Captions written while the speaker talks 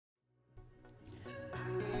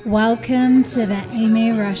Welcome to the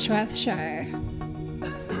Amy Rushworth Show.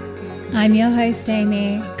 I'm your host,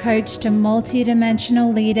 Amy, coach to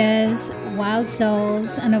multidimensional leaders, wild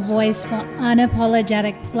souls, and a voice for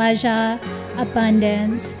unapologetic pleasure,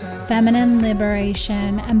 abundance, feminine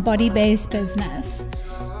liberation, and body-based business.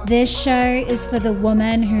 This show is for the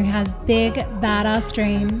woman who has big, badass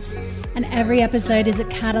dreams, and every episode is a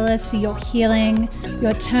catalyst for your healing,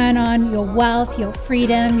 your turn on, your wealth, your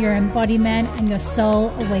freedom, your embodiment, and your soul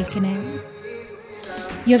awakening.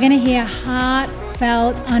 You're going to hear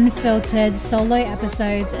heartfelt, unfiltered solo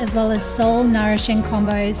episodes as well as soul-nourishing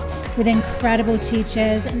combos with incredible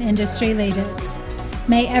teachers and industry leaders.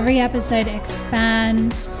 May every episode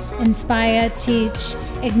expand, inspire, teach,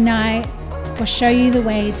 ignite, or show you the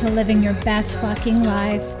way to living your best fucking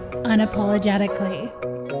life unapologetically.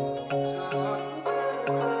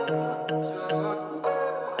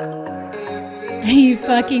 Are you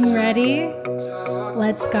fucking ready?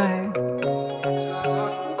 Let's go.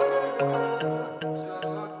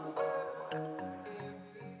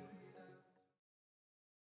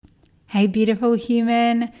 Hey, beautiful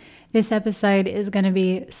human. This episode is going to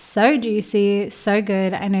be so juicy, so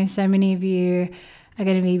good. I know so many of you are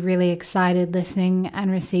going to be really excited listening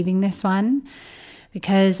and receiving this one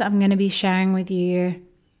because I'm going to be sharing with you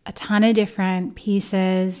a ton of different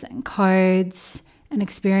pieces and codes and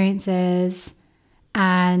experiences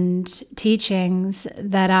and teachings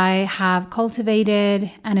that I have cultivated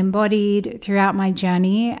and embodied throughout my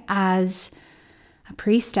journey as a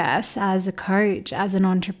priestess, as a coach, as an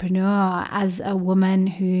entrepreneur, as a woman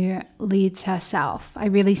who leads herself. I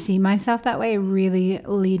really see myself that way. I really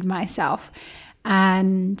lead myself.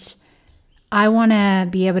 And I want to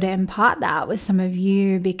be able to impart that with some of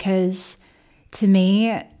you because to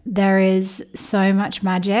me, there is so much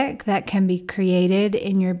magic that can be created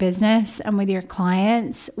in your business and with your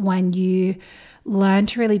clients when you learn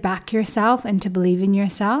to really back yourself and to believe in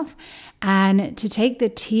yourself and to take the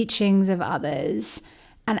teachings of others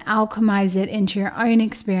and alchemize it into your own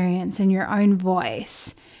experience and your own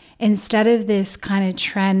voice instead of this kind of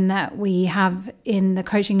trend that we have in the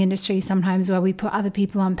coaching industry sometimes where we put other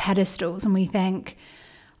people on pedestals and we think,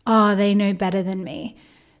 oh, they know better than me.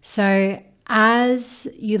 So as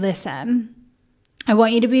you listen, I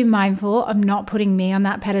want you to be mindful of not putting me on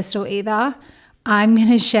that pedestal either. I'm going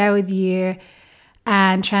to share with you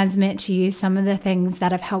and transmit to you some of the things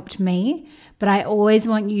that have helped me, but I always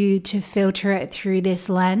want you to filter it through this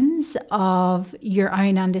lens of your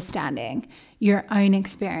own understanding, your own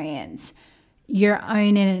experience, your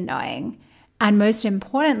own inner knowing, and most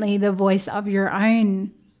importantly, the voice of your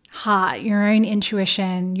own heart, your own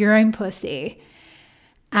intuition, your own pussy.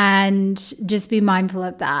 And just be mindful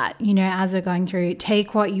of that, as we're going through.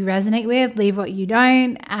 Take what you resonate with, leave what you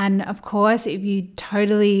don't. And of course, if you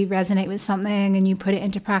totally resonate with something and you put it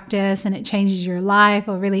into practice and it changes your life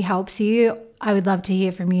or really helps you, I would love to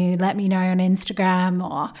hear from you. Let me know on Instagram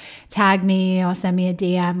or tag me or send me a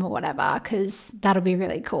DM or whatever, because that'll be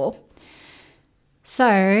really cool.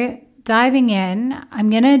 So diving in, I'm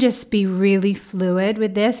going to just be really fluid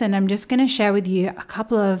with this and I'm just going to share with you a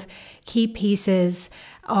couple of key pieces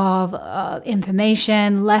of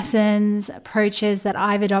information, lessons, approaches that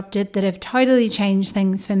I've adopted that have totally changed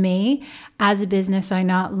things for me as a business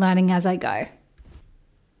owner, learning as I go.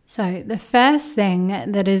 So the first thing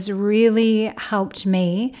that has really helped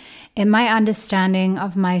me in my understanding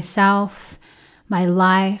of myself, my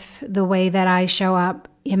life, the way that I show up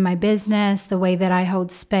in my business, the way that I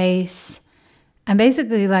hold space, and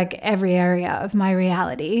basically like every area of my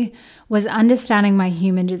reality was understanding my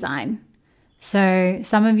human design. So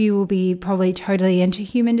some of you will be probably totally into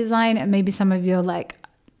human design and maybe some of you are like,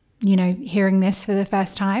 hearing this for the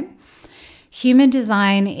first time. Human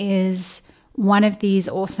design is one of these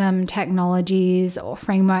awesome technologies or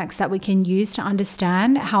frameworks that we can use to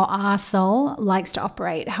understand how our soul likes to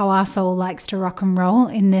operate, how our soul likes to rock and roll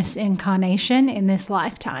in this incarnation, in this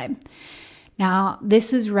lifetime. Now,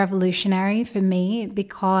 this was revolutionary for me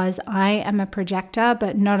because I am a projector,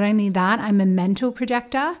 but not only that, I'm a mental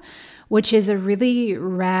projector, which is a really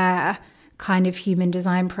rare kind of human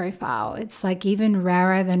design profile. It's like even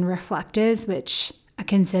rarer than reflectors, which are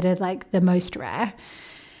considered like the most rare.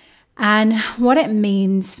 And what it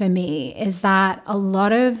means for me is that a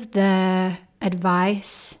lot of the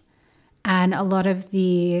advice and a lot of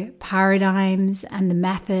the paradigms and the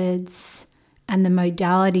methods and the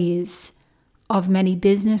modalities of many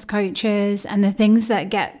business coaches and the things that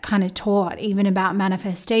get kind of taught, even about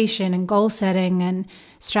manifestation and goal setting and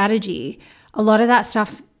strategy, a lot of that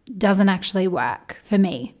stuff doesn't actually work for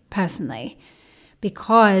me personally.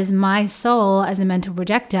 because my soul as a mental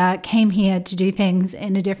projector came here to do things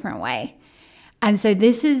in a different way. And so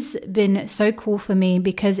this has been so cool for me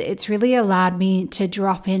because it's really allowed me to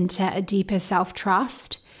drop into a deeper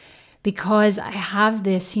self-trust, because I have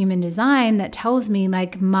this human design that tells me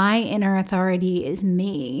like my inner authority is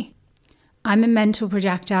me. I'm a mental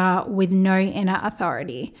projector with no inner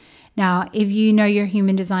authority. Now, if you know your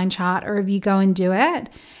human design chart, or if you go and do it,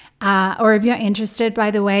 or if you're interested, by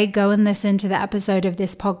the way, go and listen to the episode of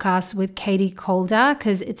this podcast with Katie Calder,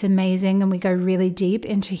 because it's amazing and we go really deep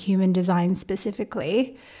into human design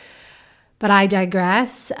specifically. But I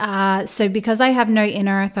digress. So because I have no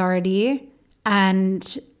inner authority,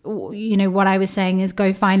 and what I was saying is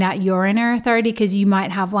go find out your inner authority, because you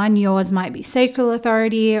might have one. Yours might be sacral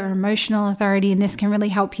authority or emotional authority, and this can really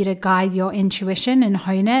help you to guide your intuition and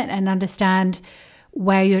hone it and understand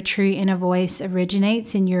where your true inner voice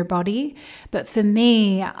originates in your body. But for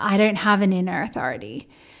me, I don't have an inner authority.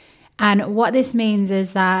 And what this means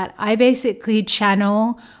is that I basically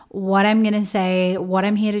channel what I'm going to say, what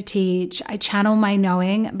I'm here to teach. I channel my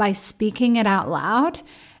knowing by speaking it out loud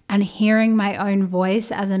and hearing my own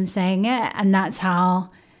voice as I'm saying it. And that's how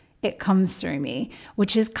it comes through me,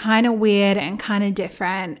 which is kind of weird and kind of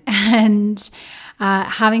different. And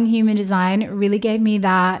having human design really gave me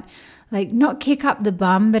that, like, not kick up the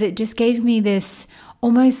bum, but it just gave me this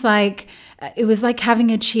almost like, it was like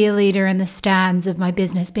having a cheerleader in the stands of my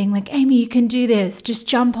business being like, Amy, you can do this. Just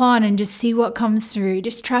jump on and just see what comes through.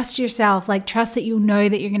 Just trust yourself. Like, trust that you'll know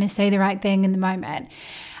that you're going to say the right thing in the moment.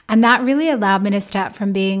 And that really allowed me to step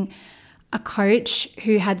from being a coach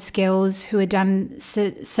who had skills, who had done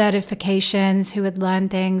certifications, who had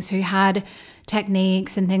learned things, who had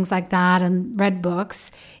techniques and things like that and read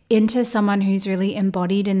books, into someone who's really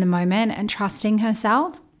embodied in the moment and trusting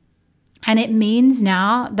herself. And it means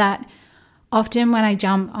now that often when I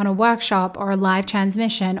jump on a workshop or a live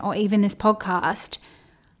transmission or even this podcast,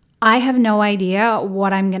 I have no idea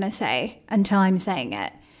what I'm going to say until I'm saying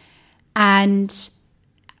it. And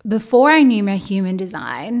before I knew my human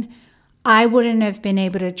design, I wouldn't have been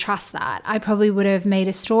able to trust that. I probably would have made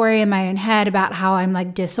a story in my own head about how I'm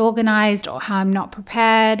like disorganized or how I'm not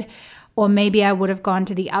prepared. Or maybe I would have gone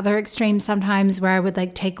to the other extreme sometimes where I would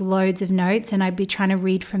like take loads of notes and I'd be trying to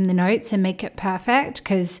read from the notes and make it perfect,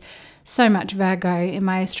 because so much Virgo in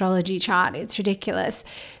my astrology chart. It's ridiculous.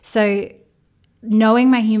 So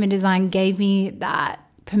knowing my human design gave me that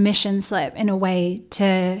permission slip in a way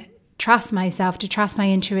to trust myself, to trust my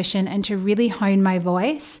intuition, and to really hone my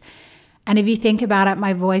voice. And if you think about it,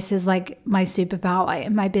 my voice is like my superpower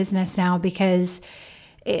in my business now, because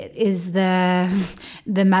it is the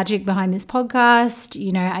magic behind this podcast.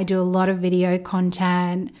 I do a lot of video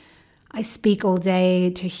content. I speak all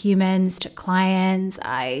day to humans, to clients.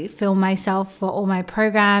 I film myself for all my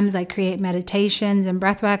programs. I create meditations and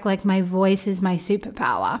breathwork. Like, my voice is my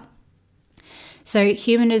superpower. So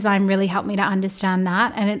human design really helped me to understand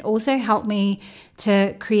that. And it also helped me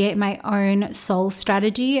to create my own soul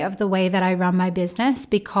strategy of the way that I run my business,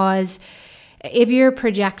 because if you're a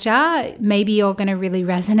projector, maybe you're going to really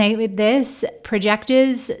resonate with this.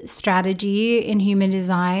 Projectors' strategy in human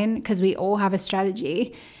design, because we all have a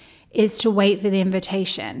strategy, is to wait for the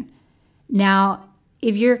invitation. Now,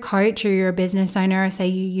 if you're a coach or you're a business owner, or say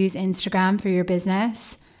you use Instagram for your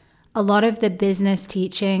business, a lot of the business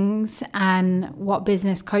teachings and what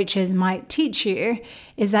business coaches might teach you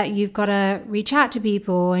is that you've got to reach out to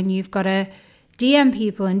people and you've got to DM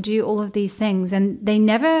people and do all of these things. And they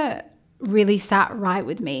never really sat right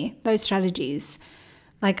with me, those strategies.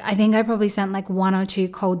 Like, I think I probably sent like 1 or 2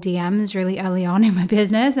 cold DMs really early on in my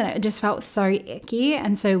business, and it just felt so icky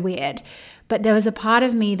and so weird. But there was a part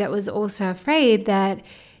of me that was also afraid that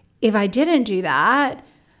if I didn't do that,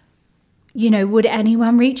 would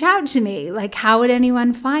anyone reach out to me? Like, how would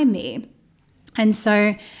anyone find me? And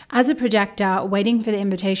so as a projector, waiting for the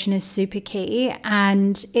invitation is super key.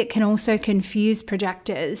 And it can also confuse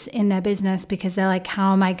projectors in their business, because they're like,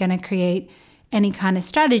 how am I going to create any kind of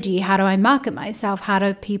strategy? How do I market myself? How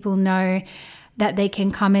do people know that they can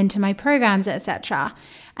come into my programs, etc.?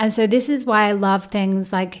 And so this is why I love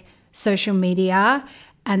things like social media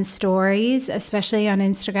and stories, especially on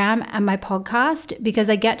Instagram, and my podcast, because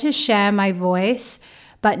I get to share my voice,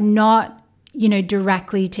 but not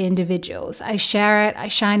directly to individuals. I share it, I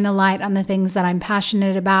shine the light on the things that I'm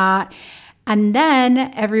passionate about, and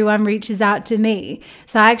then everyone reaches out to me.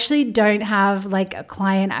 So I actually don't have like a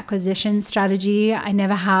client acquisition strategy. I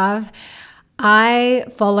never have. I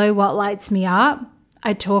follow what lights me up.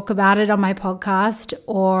 I talk about it on my podcast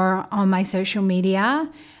or on my social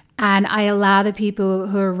media, and I allow the people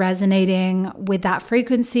who are resonating with that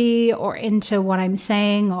frequency or into what I'm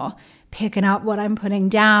saying or picking up what I'm putting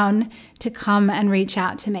down to come and reach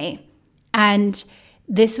out to me. And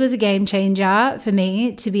this was a game changer for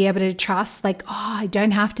me to be able to trust, like, oh, I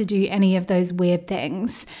don't have to do any of those weird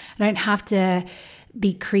things. I don't have to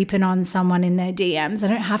be creeping on someone in their DMs. I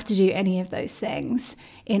don't have to do any of those things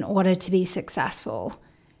in order to be successful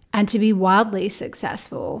and to be wildly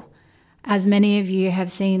successful. As many of you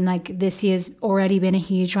have seen, like, this year's already been a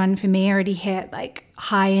huge one for me. I already hit like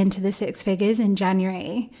high into the 6 figures in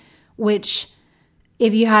January, which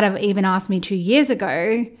if you had have even asked me 2 years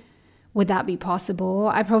ago, would that be possible?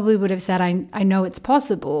 I probably would have said, I know it's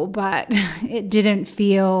possible, but it didn't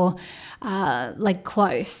feel like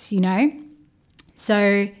close, you know?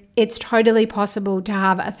 So it's totally possible to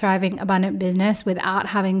have a thriving, abundant business without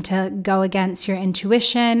having to go against your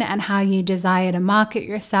intuition and how you desire to market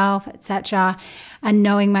yourself, etc. And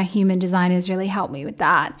knowing my human design has really helped me with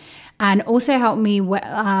that, and also helped me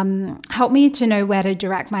to know where to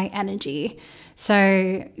direct my energy.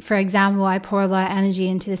 So, for example, I pour a lot of energy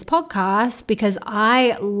into this podcast because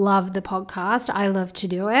I love the podcast. I love to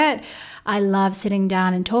do it. I love sitting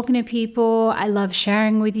down and talking to people. I love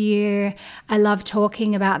sharing with you. I love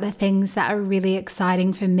talking about the things that are really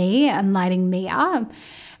exciting for me and lighting me up.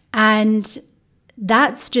 And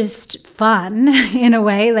that's just fun in a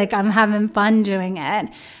way. Like, I'm having fun doing it.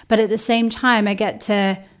 But at the same time, I get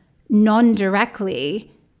to non-directly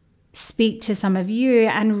speak to some of you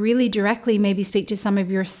and really directly maybe speak to some of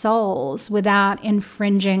your souls without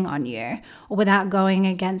infringing on you or without going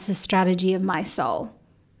against the strategy of my soul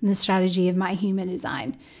and the strategy of my human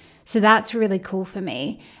design. So that's really cool for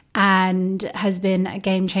me and has been a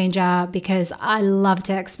game changer because I love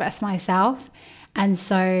to express myself. And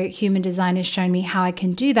so human design has shown me how I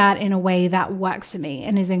can do that in a way that works for me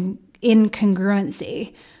and is in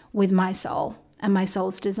congruency with my soul and my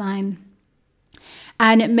soul's design.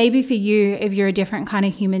 And maybe for you, if you're a different kind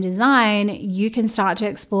of human design, you can start to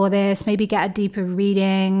explore this, maybe get a deeper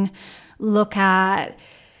reading, look at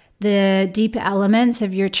the deeper elements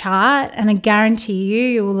of your chart. And I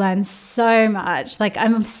guarantee you will learn so much. Like,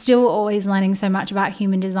 I'm still always learning so much about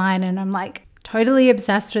human design, and I'm like totally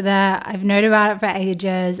obsessed with it. I've known about it for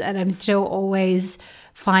ages, and I'm still always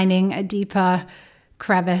finding a deeper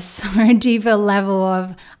crevice or a deeper level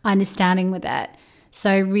of understanding with it. So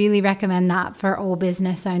I really recommend that for all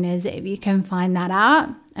business owners if you can find that out,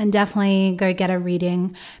 and definitely go get a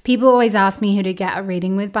reading. People always ask me who to get a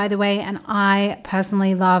reading with, by the way, and I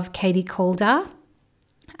personally love Katie Calder.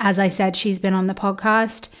 As I said, she's been on the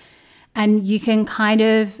podcast, and you can kind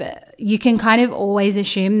of always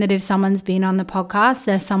assume that if someone's been on the podcast,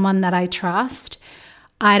 they're someone that I trust.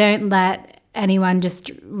 I don't let anyone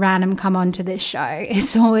just random come onto this show.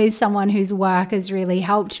 It's always someone whose work has really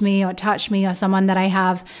helped me or touched me, or someone that I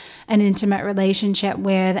have an intimate relationship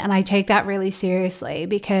with. And I take that really seriously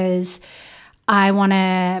because I want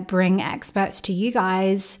to bring experts to you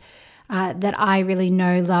guys that I really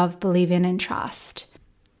know, love, believe in, and trust.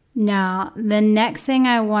 Now, the next thing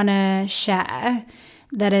I want to share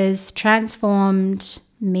that has transformed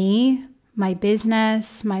me, my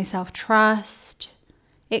business, my self-trust,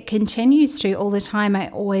 it continues to all the time. I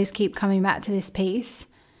always keep coming back to this piece.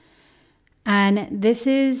 And this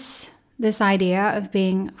is this idea of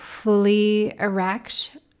being fully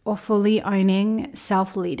erect or fully owning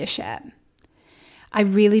self-leadership. I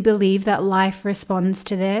really believe that life responds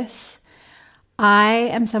to this. I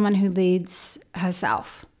am someone who leads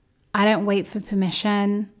herself. I don't wait for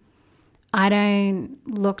permission. I don't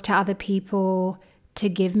look to other people to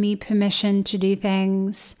give me permission to do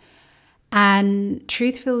things. And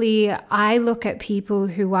truthfully, I look at people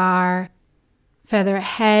who are further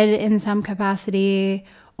ahead in some capacity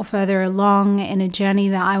or further along in a journey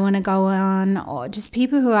that I want to go on, or just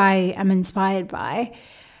people who I am inspired by.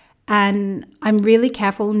 And I'm really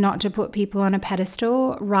careful not to put people on a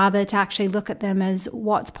pedestal, rather to actually look at them as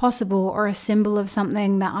what's possible or a symbol of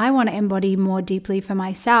something that I want to embody more deeply for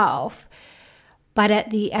myself. But at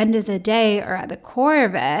the end of the day, or at the core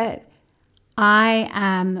of it, I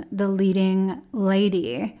am the leading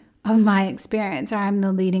lady of my experience, or I'm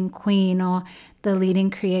the leading queen or the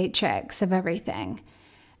leading creatrix of everything.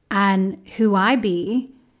 And who I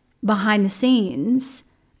be behind the scenes,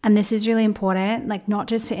 and this is really important, like not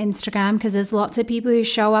just for Instagram, because there's lots of people who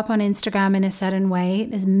show up on Instagram in a certain way.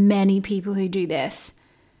 There's many people who do this,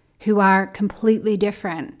 who are completely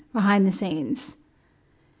different behind the scenes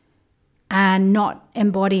and not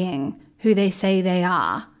embodying who they say they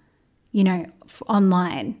are,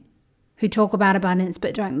 online, who talk about abundance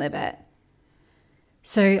but don't live it.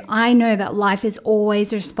 So I know that life is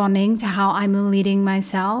always responding to how I'm leading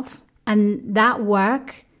myself, and that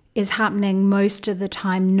work is happening most of the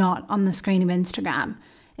time not on the screen of Instagram.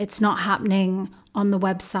 It's not happening on the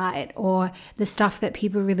website or the stuff that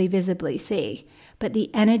people really visibly see. but the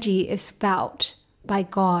energy is felt by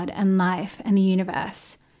God and life and the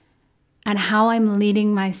universe. And how I'm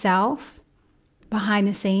leading myself behind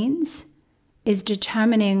the scenes is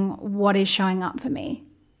determining what is showing up for me.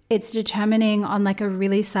 It's determining on like a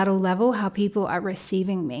really subtle level how people are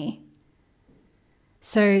receiving me.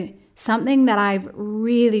 So something that I've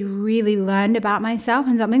really, really learned about myself,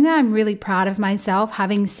 and something that I'm really proud of myself,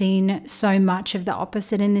 having seen so much of the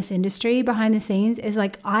opposite in this industry behind the scenes, is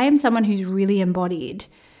like I am someone who's really embodied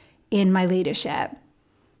in my leadership.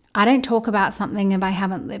 I don't talk about something if I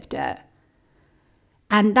haven't lived it.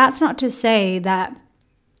 And that's not to say that,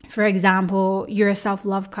 for example, you're a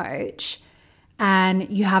self-love coach and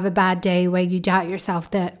you have a bad day where you doubt yourself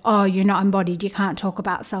that, oh, you're not embodied, you can't talk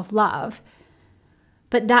about self-love.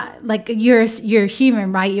 But that, like, you're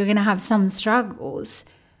human, right? You're going to have some struggles.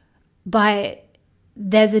 But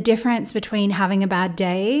there's a difference between having a bad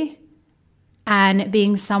day and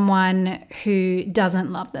being someone who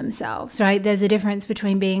doesn't love themselves, right? There's a difference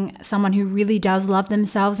between being someone who really does love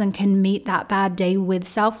themselves and can meet that bad day with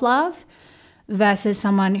self-love versus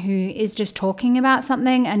someone who is just talking about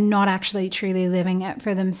something and not actually truly living it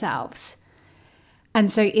for themselves. And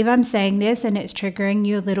so if I'm saying this and it's triggering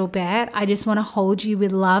you a little bit, I just want to hold you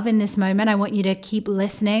with love in this moment. I want you to keep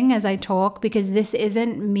listening as I talk, because this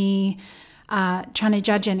isn't me trying to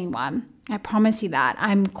judge anyone. I promise you that.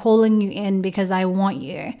 I'm calling you in because I want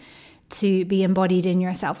you to be embodied in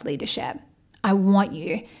your self-leadership. I want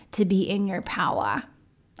you to be in your power.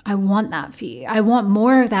 I want that for you. I want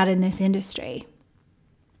more of that in this industry.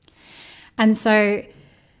 And so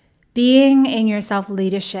being in your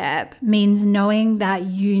self-leadership means knowing that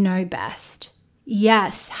you know best.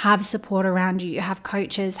 Yes, have support around you. Have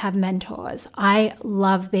coaches, have mentors. I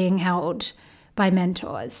love being held by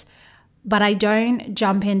mentors, but I don't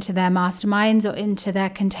jump into their masterminds or into their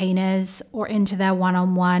containers or into their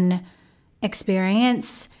one-on-one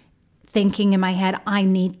experience thinking in my head, I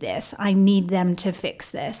need this. I need them to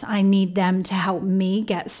fix this. I need them to help me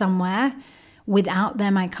get somewhere. Without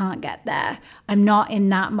them, I can't get there. I'm not in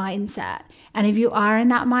that mindset. And if you are in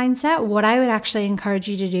that mindset, what I would actually encourage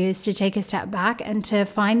you to do is to take a step back and to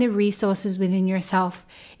find the resources within yourself,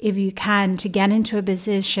 if you can, to get into a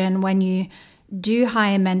position when you do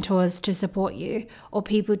hire mentors to support you or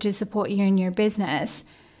people to support you in your business.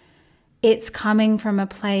 It's coming from a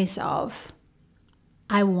place of,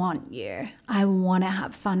 I want you. I want to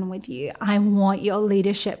have fun with you. I want your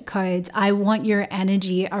leadership codes. I want your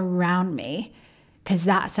energy around me, because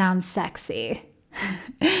that sounds sexy,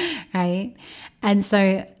 right? And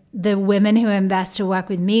so the women who invest to work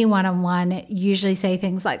with me one-on-one usually say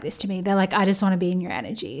things like this to me. They're like, I just want to be in your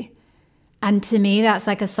energy. And to me, that's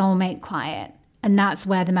like a soulmate client. And that's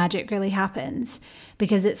where the magic really happens,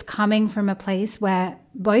 because it's coming from a place where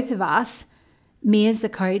both of us, me as the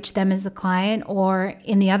coach, them as the client, or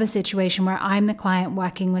in the other situation where I'm the client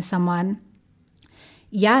working with someone,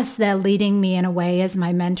 yes, they're leading me in a way as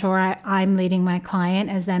my mentor. I'm leading my client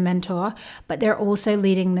as their mentor, but they're also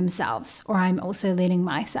leading themselves, or I'm also leading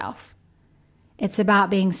myself. It's about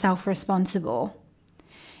being self-responsible.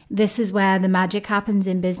 This is where the magic happens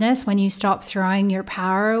in business, when you stop throwing your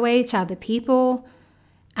power away to other people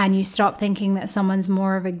and you stop thinking that someone's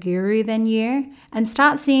more of a guru than you and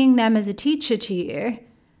start seeing them as a teacher to you,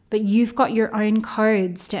 but you've got your own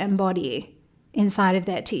codes to embody inside of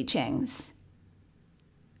their teachings.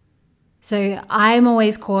 So I'm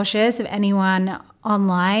always cautious of anyone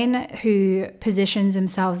online who positions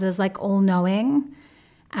themselves as like all-knowing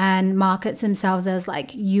and markets themselves as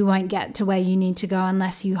like, you won't get to where you need to go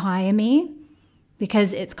unless you hire me,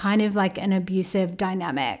 because it's kind of like an abusive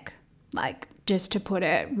dynamic, like, just to put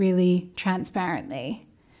it really transparently.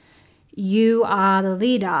 You are the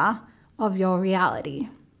leader of your reality.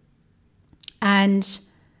 And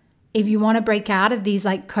if you want to break out of these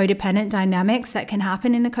like codependent dynamics that can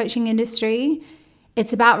happen in the coaching industry,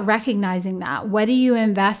 it's about recognizing that whether you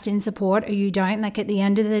invest in support or you don't, like at the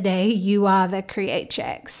end of the day, you are the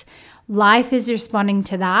creatrix. Life is responding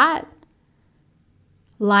to that.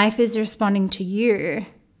 Life is responding to you,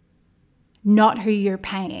 not who you're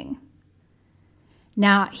paying.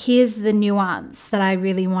 Now, here's the nuance that I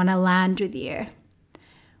really want to land with you.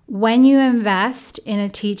 When you invest in a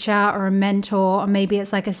teacher or a mentor, or maybe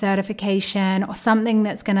it's like a certification or something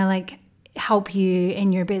that's going to like help you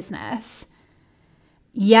in your business,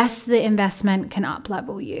 yes, the investment can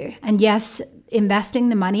up-level you. And yes, investing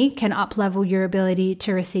the money can up-level your ability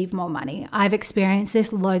to receive more money. I've experienced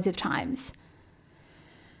this loads of times.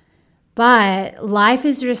 But life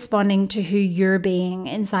is responding to who you're being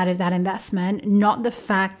inside of that investment, not the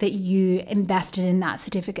fact that you invested in that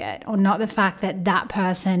certificate or not the fact that that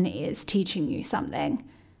person is teaching you something.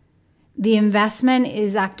 the investment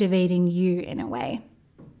is activating you in a way.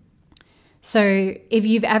 So if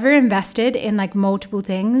you've ever invested in like multiple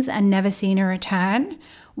things and never seen a return,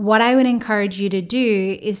 what I would encourage you to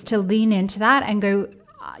do is to lean into that and go,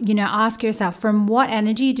 ask yourself, from what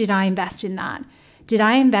energy did I invest in that? Did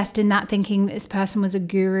I invest in that thinking this person was a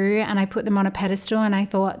guru and I put them on a pedestal and I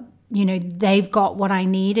thought, they've got what I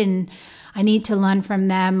need and I need to learn from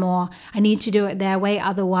them, or I need to do it their way,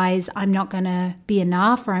 otherwise I'm not going to be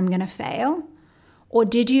enough or I'm going to fail? Or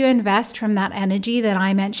did you invest from that energy that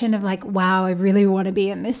I mentioned of like, wow, I really want to be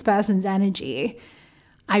in this person's energy.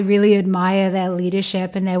 I really admire their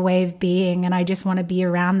leadership and their way of being, and I just want to be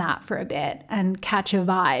around that for a bit and catch a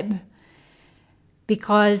vibe.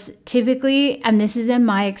 Because typically, and this is in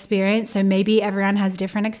my experience, so maybe everyone has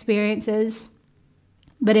different experiences,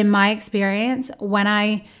 but in my experience, when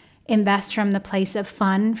I invest from the place of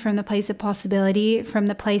fun, from the place of possibility, from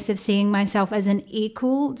the place of seeing myself as an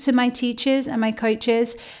equal to my teachers and my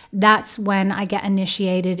coaches, that's when I get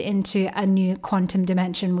initiated into a new quantum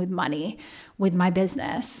dimension with money, with my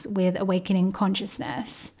business, with awakening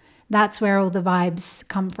consciousness. That's where all the vibes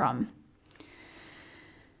come from.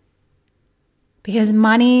 Because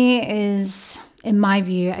money is, in my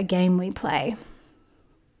view, a game we play.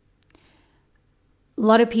 A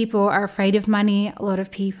lot of people are afraid of money. A lot of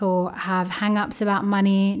people have hang-ups about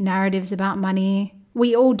money, narratives about money.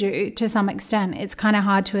 We all do to some extent. It's kind of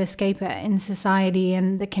hard to escape it in society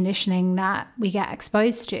and the conditioning that we get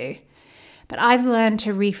exposed to. But I've learned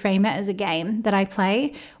to reframe it as a game that I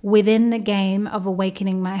play within the game of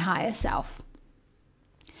awakening my higher self.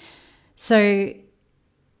 So,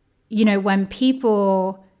 when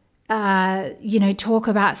people talk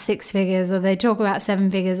about 6 figures or they talk about 7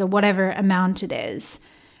 figures or whatever amount it is,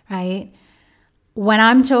 right? When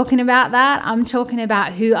I'm talking about that, I'm talking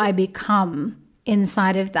about who I become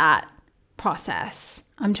inside of that process.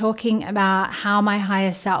 I'm talking about how my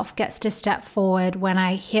higher self gets to step forward when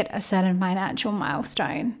I hit a certain financial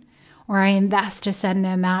milestone or I invest a certain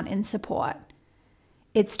amount in support.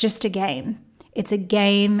 It's just a game. It's a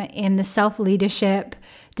game in the self-leadership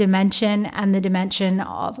dimension and the dimension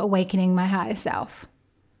of awakening my higher self.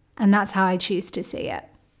 And that's how I choose to see it.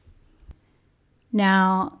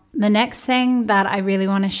 Now, the next thing that I really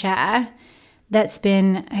want to share that's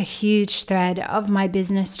been a huge thread of my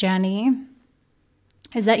business journey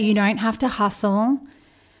is that you don't have to hustle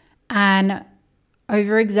and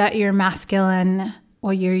overexert your masculine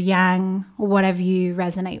or your yang or whatever you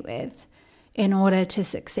resonate with in order to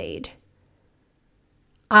succeed.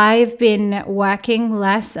 I've been working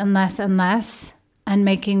less and less and less and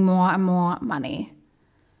making more and more money.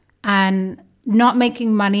 And not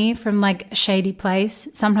making money from like a shady place.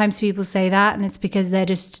 Sometimes people say that and it's because they're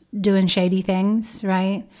just doing shady things,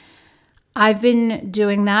 right? I've been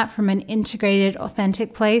doing that from an integrated,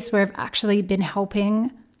 authentic place where I've actually been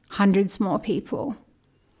helping hundreds more people.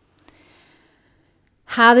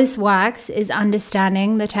 How this works is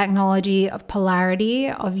understanding the technology of polarity,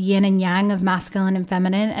 of yin and yang, of masculine and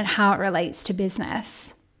feminine, and how it relates to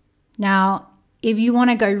business. Now, if you want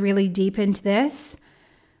to go really deep into this,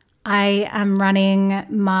 I am running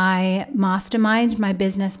my mastermind, my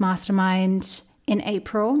business mastermind in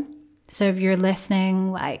April. So if you're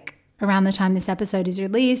listening, like around the time this episode is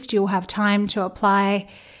released, you'll have time to apply.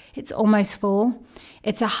 It's almost full.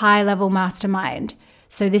 It's a high-level mastermind.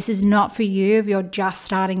 So this is not for you if you're just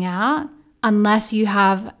starting out, unless you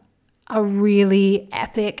have a really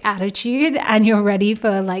epic attitude and you're ready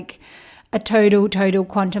for like a total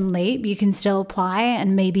quantum leap. You can still apply,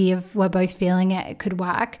 and maybe if we're both feeling it, it could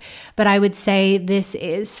work. But I would say this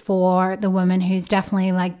is for the woman who's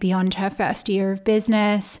definitely like beyond her first year of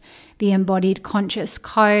business, the embodied conscious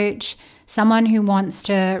coach, someone who wants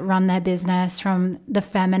to run their business from the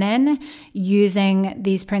feminine using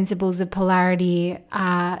these principles of polarity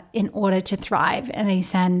in order to thrive and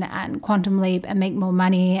ascend and quantum leap and make more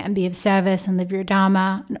money and be of service and live your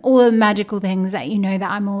dharma and all the magical things that you know that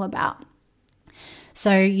I'm all about.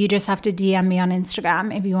 So you just have to DM me on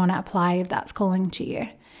Instagram if you want to apply, if that's calling to you.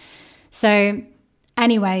 So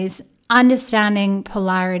anyways, understanding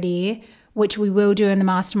polarity, which we will do in the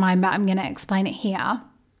mastermind, but I'm going to explain it here,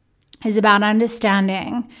 is about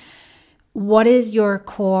understanding what is your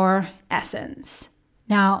core essence.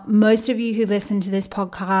 Now, most of you who listen to this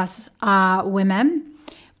podcast are women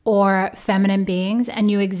or feminine beings, and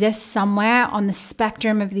you exist somewhere on the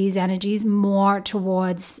spectrum of these energies more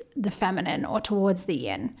towards the feminine or towards the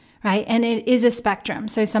yin, right? And it is a spectrum.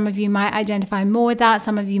 So some of you might identify more with that.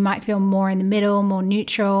 Some of you might feel more in the middle, more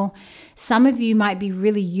neutral. Some of you might be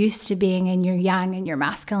really used to being in your yang and your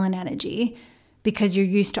masculine energy because you're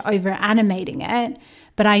used to over animating it.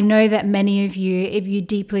 But I know that many of you, if you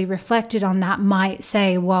deeply reflected on that, might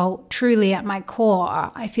say, well, truly at my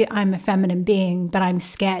core, I feel I'm a feminine being, but I'm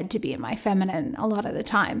scared to be in my feminine a lot of the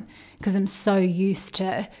time because I'm so used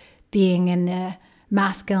to being in the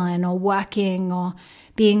masculine or working or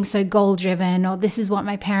being so goal driven, or this is what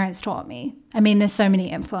my parents taught me. I mean, there's so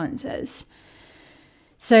many influences.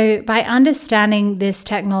 So by understanding this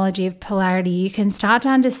technology of polarity, you can start to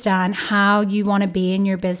understand how you want to be in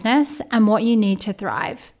your business and what you need to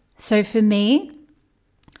thrive. So for me,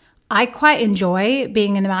 I quite enjoy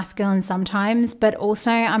being in the masculine sometimes, but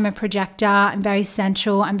also I'm a projector. I'm very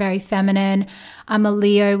sensual. I'm very feminine. I'm a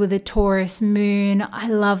Leo with a Taurus moon. I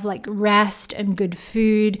love like rest and good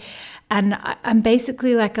food. And I'm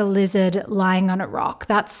basically like a lizard lying on a rock.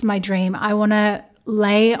 That's my dream. I want to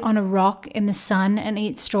lay on a rock in the sun and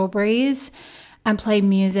eat strawberries and play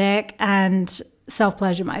music and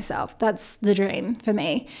self-pleasure myself. That's the dream for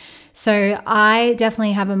me. So I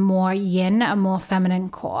definitely have a more yin, a more feminine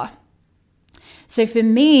core. So for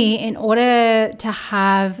me, in order to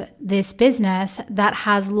have this business that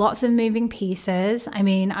has lots of moving pieces, I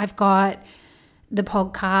mean, I've got the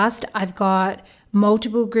podcast, I've got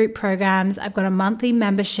multiple group programs. I've got a monthly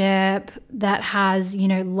membership that has,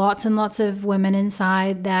 lots and lots of women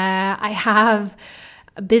inside there. I have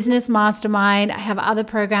a business mastermind. I have other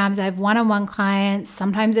programs. I have one-on-one clients.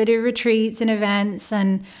 Sometimes I do retreats and events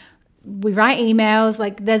and we write emails.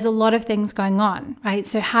 Like there's a lot of things going on, right?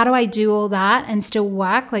 So how do I do all that and still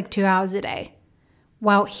work like 2 hours a day?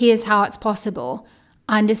 Well, here's how it's possible.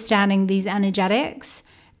 Understanding these energetics,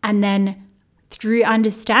 and then through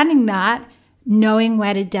understanding that, knowing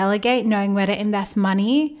where to delegate, knowing where to invest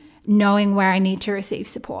money, knowing where I need to receive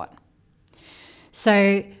support.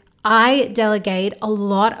 So I delegate a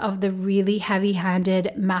lot of the really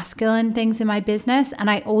heavy-handed masculine things in my business, and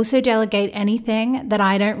I also delegate anything that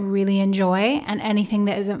I don't really enjoy and anything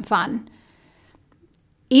that isn't fun.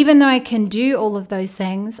 Even though I can do all of those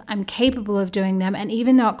things, I'm capable of doing them, and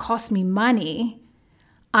even though it costs me money,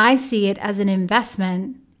 I see it as an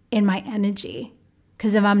investment in my energy.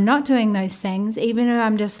 Because if I'm not doing those things, even if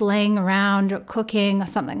I'm just laying around or cooking or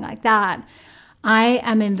something like that, I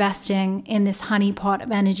am investing in this honeypot of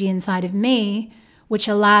energy inside of me, which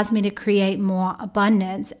allows me to create more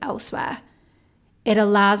abundance elsewhere. It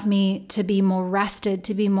allows me to be more rested,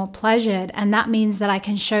 to be more pleasured, and that means that I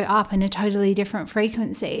can show up in a totally different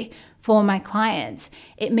frequency for my clients.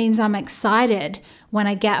 It means I'm excited when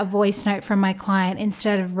I get a voice note from my client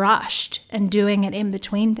instead of rushed and doing it in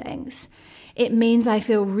between things. It means I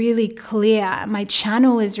feel really clear. My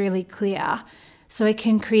channel is really clear. So I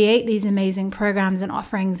can create these amazing programs and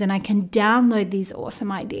offerings, and I can download these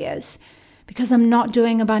awesome ideas because I'm not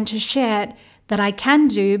doing a bunch of shit that I can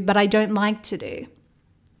do, but I don't like to do.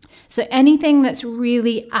 So anything that's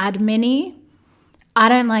really admin-y, I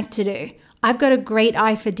don't like to do. I've got a great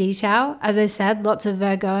eye for detail. As I said, lots of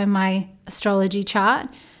Virgo in my astrology chart,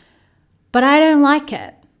 but I don't like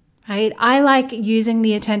it. Right? I like using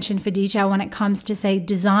the attention for detail when it comes to, say,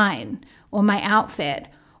 design or my outfit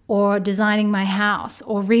or designing my house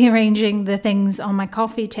or rearranging the things on my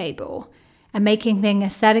coffee table and making things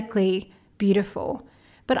aesthetically beautiful.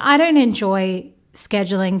 But I don't enjoy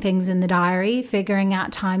scheduling things in the diary, figuring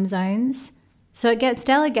out time zones. So it gets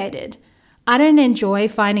delegated. I don't enjoy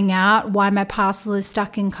finding out why my parcel is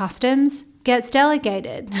stuck in customs. Gets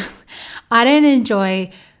delegated. I don't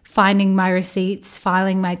enjoy finding my receipts,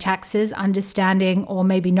 filing my taxes, understanding or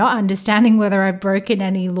maybe not understanding whether I've broken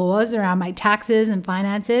any laws around my taxes and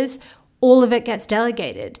finances. All of it gets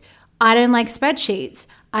delegated. I don't like spreadsheets.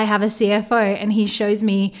 I have a CFO and he shows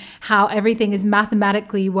me how everything is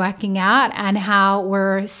mathematically working out and how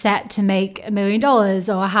we're set to make $1 million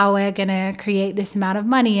or how we're going to create this amount of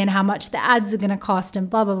money and how much the ads are going to cost and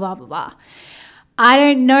blah, blah, blah, blah, blah. I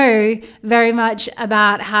don't know very much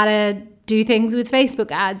about how to do things with Facebook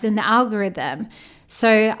ads and the algorithm.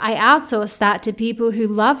 So I outsource that to people who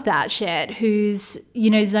love that shit, whose,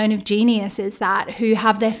 zone of genius is that, who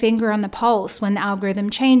have their finger on the pulse when the algorithm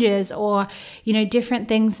changes or, different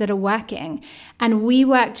things that are working. And we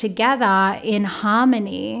work together in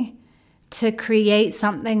harmony to create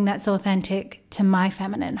something that's authentic to my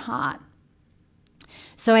feminine heart.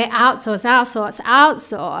 So I outsource.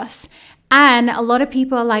 And a lot of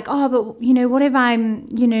people are like, oh, but what if I'm,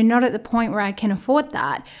 not at the point where I can afford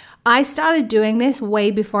that? I started doing this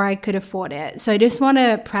way before I could afford it. So I just want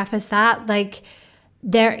to preface that, like,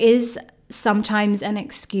 there is sometimes an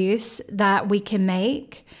excuse that we can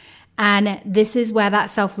make. And this is where that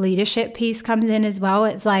self-leadership piece comes in as well.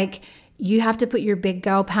 It's like, you have to put your big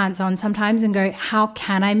girl pants on sometimes and go, how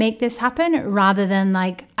can I make this happen? Rather than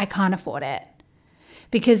like, I can't afford it.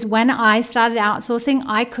 Because when I started outsourcing,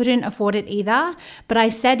 I couldn't afford it either. But I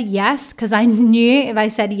said yes because I knew if I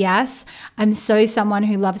said yes, I'm someone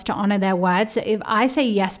who loves to honor their word. So if I say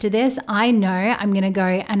yes to this, I know I'm going to go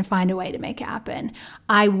and find a way to make it happen.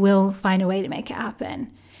 I will find a way to make it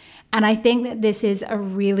happen. And I think that this is a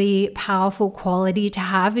really powerful quality to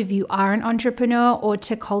have if you are an entrepreneur or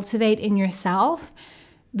to cultivate in yourself,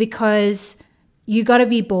 because you got to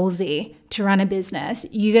be ballsy to run a business.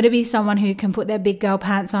 You got to be someone who can put their big girl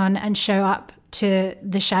pants on and show up to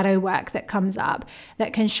the shadow work that comes up,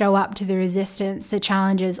 that can show up to the resistance, the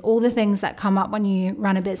challenges, all the things that come up when you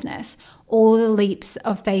run a business, all the leaps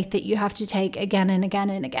of faith that you have to take again and again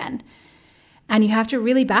and again. And you have to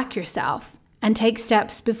really back yourself and take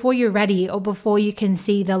steps before you're ready or before you can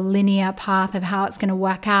see the linear path of how it's going to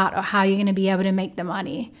work out or how you're going to be able to make the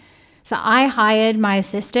money. So I hired my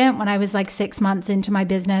assistant when I was like 6 months into my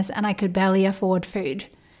business and I could barely afford food,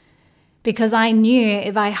 because I knew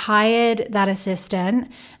if I hired that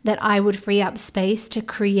assistant that I would free up space to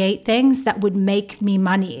create things that would make me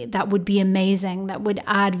money, that would be amazing, that would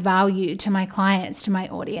add value to my clients, to my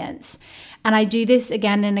audience. And I do this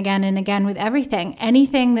again and again and again with everything.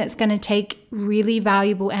 Anything that's going to take really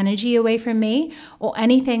valuable energy away from me, or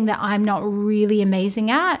anything that I'm not really amazing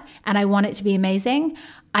at and I want it to be amazing,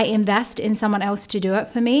 I invest in someone else to do it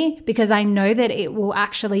for me, because I know that it will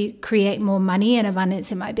actually create more money and abundance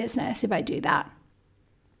in my business if I do that.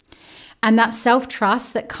 And that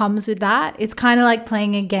self-trust that comes with that, it's kind of like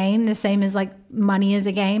playing a game, the same as like money is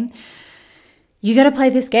a game. You got to play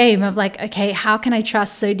this game of like, okay, how can I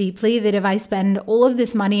trust so deeply that if I spend all of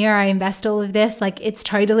this money or I invest all of this, like it's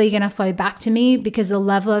totally going to flow back to me, because the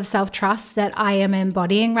level of self-trust that I am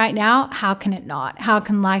embodying right now, how can it not? How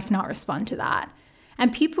can life not respond to that?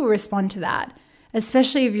 And people respond to that,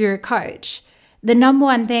 especially if you're a coach. The number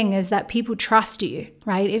one thing is that people trust you,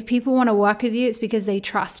 right? If people want to work with you, it's because they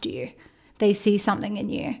trust you. They see something in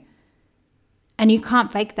you. And you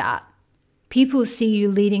can't fake that. People see you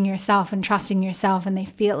leading yourself and trusting yourself, and they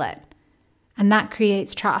feel it. And that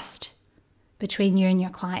creates trust between you and your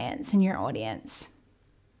clients and your audience.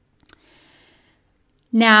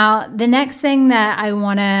 Now, the next thing that I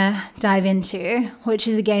want to dive into, which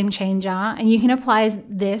is a game changer, and you can apply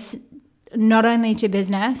this not only to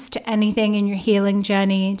business, to anything in your healing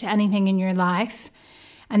journey, to anything in your life.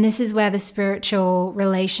 And this is where the spiritual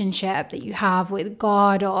relationship that you have with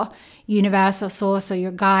God or universe or source or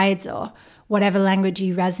your guides or whatever language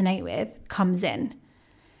you resonate with comes in.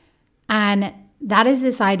 And that is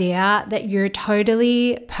this idea that you're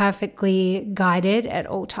totally, perfectly guided at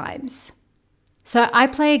all times. So I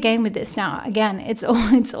play a game with this now. Again, it's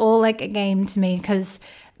all like a game to me, because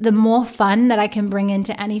the more fun that I can bring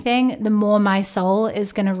into anything, the more my soul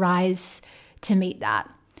is going to rise to meet that.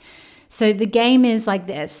 So the game is like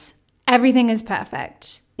this. Everything is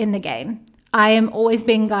perfect in the game. I am always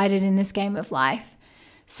being guided in this game of life.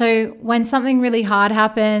 So when something really hard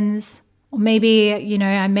happens, or maybe,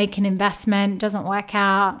 I make an investment, doesn't work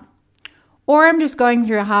out, or I'm just going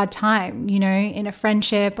through a hard time, in a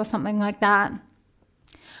friendship or something like that,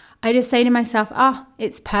 I just say to myself,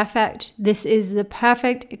 it's perfect. This is the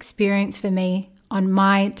perfect experience for me on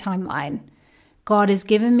my timeline. God has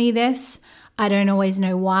given me this. I don't always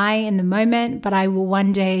know why in the moment, but I will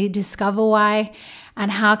one day discover why,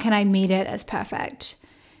 and how can I meet it as perfect.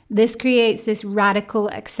 This creates this radical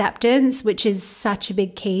acceptance, which is such a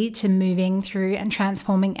big key to moving through and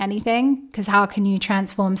transforming anything, because how can you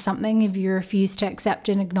transform something if you refuse to accept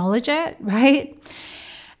and acknowledge it, right?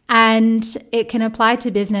 And it can apply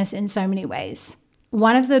to business in so many ways.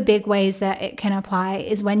 One of the big ways that it can apply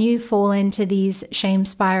is when you fall into these shame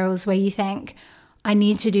spirals where you think, I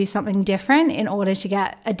need to do something different in order to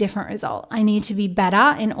get a different result. I need to be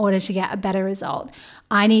better in order to get a better result.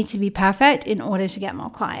 I need to be perfect in order to get more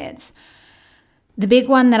clients. The big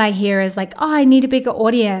one that I hear is like, I need a bigger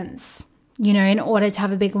audience, in order to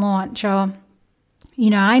have a big launch, or,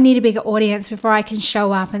 I need a bigger audience before I can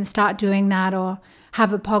show up and start doing that, or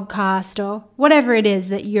have a podcast, or whatever it is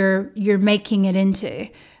that you're making it into,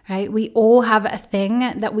 right? We all have a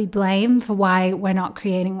thing that we blame for why we're not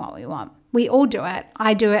creating what we want. We all do it.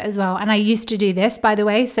 I do it as well. And I used to do this, by the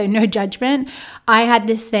way, so no judgment. I had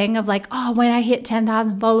this thing of like, when I hit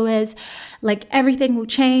 10,000 followers, like everything will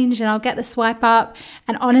change and I'll get the swipe up.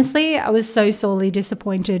 And honestly, I was so sorely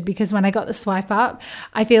disappointed, because when I got the swipe up,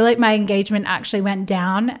 I feel like my engagement actually went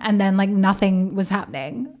down, and then like nothing was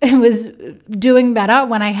happening. It was doing better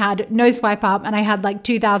when I had no swipe up and I had like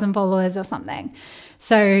 2,000 followers or something.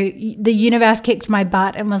 So the universe kicked my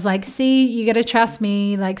butt and was like, see, you got to trust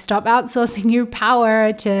me, like stop outsourcing your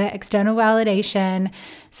power to external validation.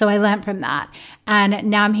 So I learned from that. And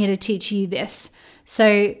now I'm here to teach you this.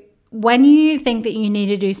 So when you think that you need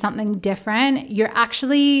to do something different, you're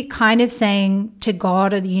actually kind of saying to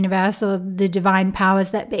God or the universe or the divine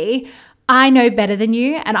powers that be, I know better than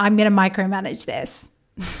you and I'm going to micromanage this,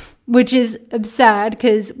 which is absurd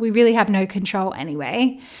because we really have no control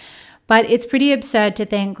anyway. But it's pretty absurd to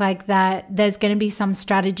think like that there's going to be some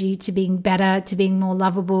strategy to being better, to being more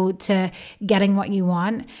lovable, to getting what you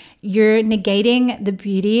want. You're negating the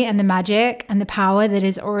beauty and the magic and the power that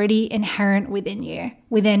is already inherent within you,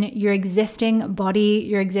 within your existing body,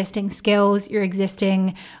 your existing skills, your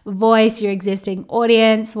existing voice, your existing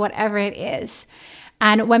audience, whatever it is.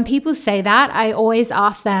 And when people say that, I always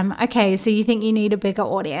ask them, okay, so you think you need a bigger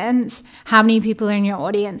audience? How many people are in your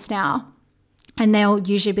audience now? And they'll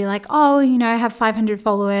usually be like, oh, I have 500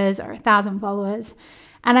 followers or 1,000 followers.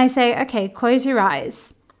 And I say, okay, close your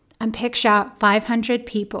eyes and picture 500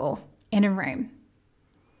 people in a room.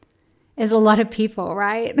 There's a lot of people,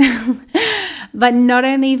 right? But not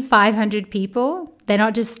only 500 people, they're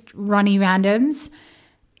not just runny randoms.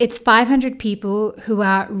 It's 500 people who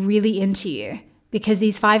are really into you, because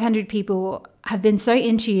these 500 people have been so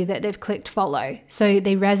into you that they've clicked follow. So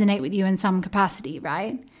they resonate with you in some capacity,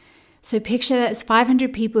 right? So picture that it's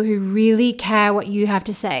 500 people who really care what you have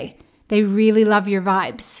to say. They really love your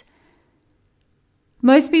vibes.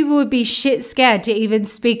 Most people would be shit scared to even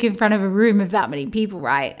speak in front of a room of that many people,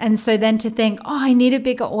 right? And so then to think, oh, I need a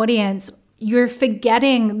bigger audience, you're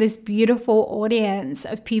forgetting this beautiful audience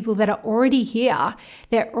of people that are already here.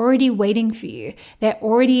 They're already waiting for you. They're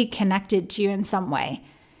already connected to you in some way.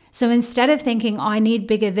 So instead of thinking, oh, I need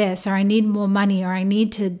bigger this, or I need more money, or I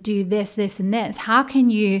need to do this, this, and this, how can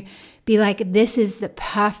you be like, this is the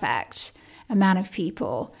perfect amount of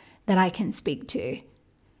people that I can speak to.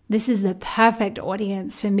 This is the perfect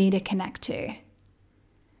audience for me to connect to.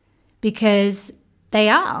 Because they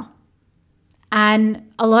are.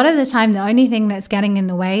 And a lot of the time, the only thing that's getting in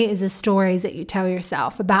the way is the stories that you tell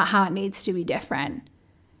yourself about how it needs to be different.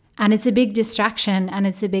 And it's a big distraction and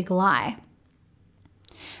it's a big lie.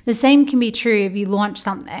 The same can be true if you launch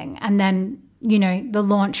something and then, the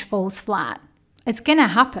launch falls flat. It's going to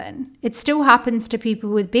happen. It still happens to people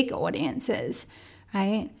with big audiences,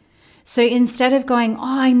 right? So instead of going, oh,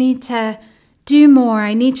 I need to do more,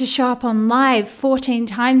 I need to show up on live 14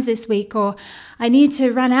 times this week, or I need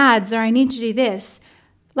to run ads, or I need to do this.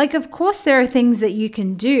 Like, of course, there are things that you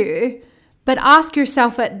can do, but ask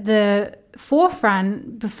yourself at the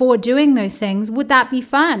forefront before doing those things, would that be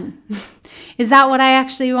fun? Is that what I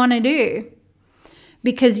actually want to do?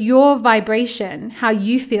 Because your vibration, how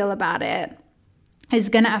you feel about it, is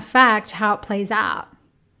going to affect how it plays out.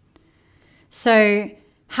 So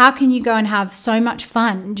how can you go and have so much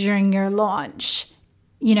fun during your launch?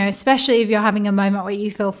 Especially if you're having a moment where you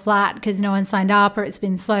feel flat because no one signed up or it's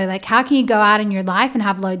been slow. Like, how can you go out in your life and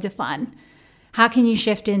have loads of fun? How can you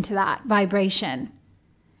shift into that vibration?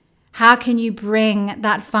 How can you bring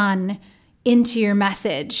that fun into your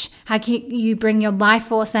message? How can you bring your life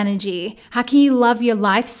force energy? How can you love your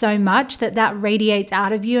life so much that radiates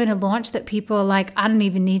out of you in a launch that people are like, I don't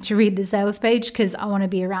even need to read the sales page because I want to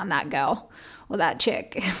be around that girl or that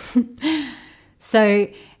chick. So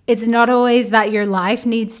it's not always that your life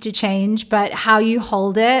needs to change, but how you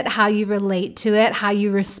hold it, how you relate to it, how you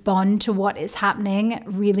respond to what is happening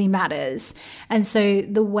really matters. And so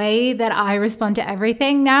the way that I respond to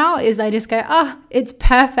everything now is I just go, oh, it's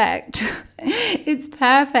perfect. It's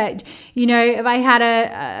perfect. If I had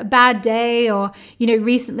a bad day or,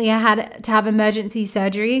 recently I had to have emergency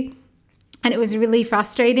surgery, and it was really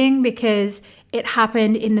frustrating because it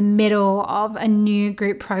happened in the middle of a new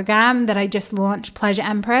group program that I just launched, Pleasure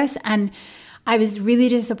Empress. And I was really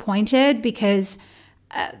disappointed because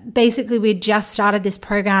basically we'd just started this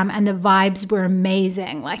program and the vibes were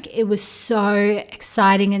amazing. Like, it was so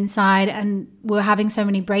exciting inside and we're having so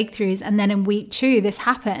many breakthroughs. And then in week 2, this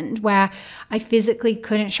happened where I physically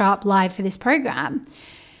couldn't show up live for this program.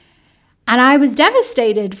 And I was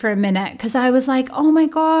devastated for a minute because I was like, oh my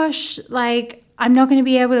gosh, like, I'm not going to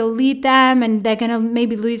be able to lead them and they're going to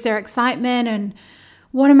maybe lose their excitement. And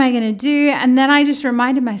what am I going to do? And then I just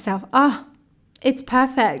reminded myself, oh, it's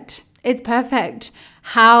perfect. It's perfect.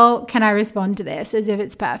 How can I respond to this as if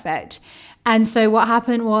it's perfect? And so what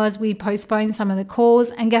happened was we postponed some of the calls,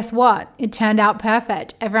 and guess what? It turned out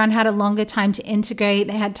perfect. Everyone had a longer time to integrate.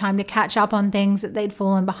 They had time to catch up on things that they'd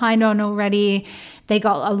fallen behind on already. They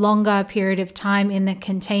got a longer period of time in the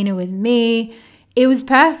container with me. It was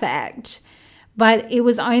perfect. But it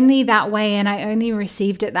was only that way, and I only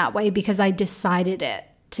received it that way because I decided it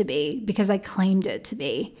to be, because I claimed it to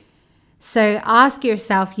be. So ask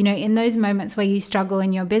yourself, in those moments where you struggle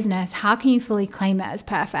in your business, how can you fully claim it as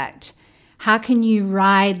perfect? How can you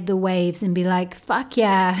ride the waves and be like, fuck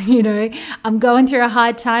yeah, you know, I'm going through a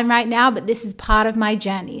hard time right now, but this is part of my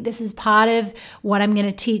journey. This is part of what I'm going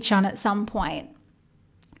to teach on at some point.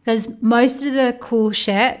 Because most of the cool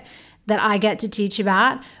shit that I get to teach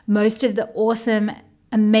about, most of the awesome,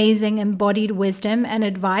 amazing embodied wisdom and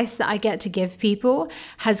advice that I get to give people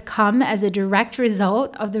has come as a direct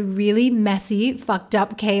result of the really messy, fucked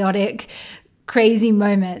up, chaotic, crazy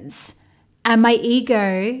moments. And my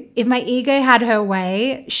ego, if my ego had her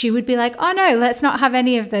way, she would be like, oh no, let's not have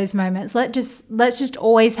any of those moments. Let's just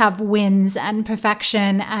always have wins and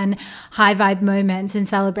perfection and high vibe moments and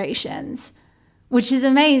celebrations, which is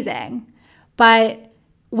amazing. But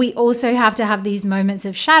we also have to have these moments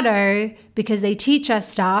of shadow because they teach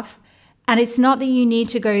us stuff. And it's not that you need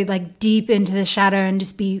to go like deep into the shadow and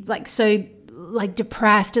just be like so like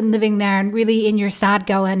depressed and living there and really in your sad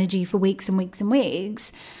girl energy for weeks and weeks and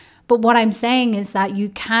weeks. But what I'm saying is that you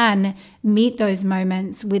can meet those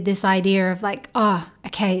moments with this idea of like, oh,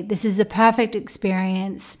 okay, this is the perfect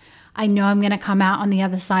experience. I know I'm going to come out on the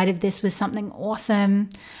other side of this with something awesome.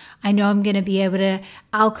 I know I'm going to be able to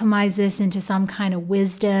alchemize this into some kind of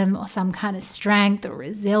wisdom or some kind of strength or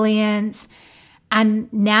resilience.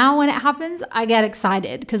 And now when it happens, I get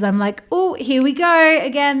excited because I'm like, oh, here we go.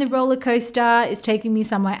 Again, the roller coaster is taking me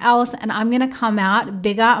somewhere else and I'm going to come out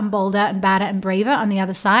bigger and bolder and badder and braver on the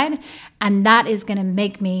other side. And that is going to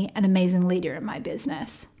make me an amazing leader in my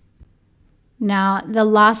business. Now, the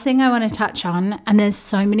last thing I want to touch on, and there's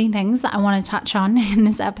so many things that I want to touch on in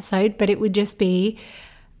this episode, but it would just be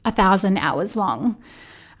 1,000 hours long,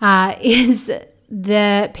 is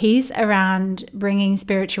the piece around bringing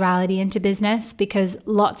spirituality into business, because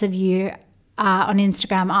lots of you on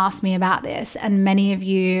Instagram asked me about this, and many of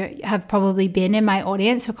you have probably been in my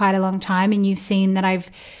audience for quite a long time and you've seen that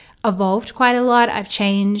I've evolved quite a lot. I've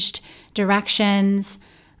changed directions.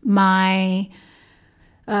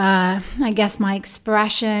 I guess my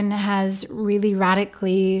expression has really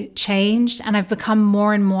radically changed and I've become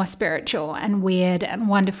more and more spiritual and weird and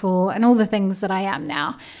wonderful and all the things that I am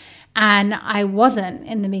now. And I wasn't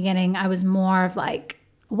in the beginning. I was more of like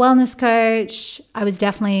a wellness coach. I was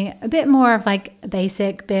definitely a bit more of like a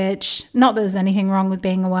basic bitch. Not that there's anything wrong with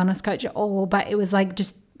being a wellness coach at all, but it was like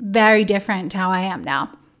just very different to how I am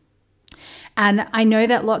now. And I know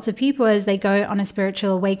that lots of people, as they go on a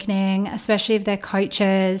spiritual awakening, especially if they're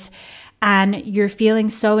coaches, and you're feeling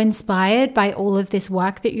so inspired by all of this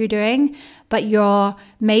work that you're doing, but you're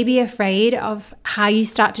maybe afraid of how you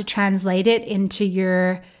start to translate it into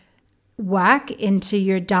your work, into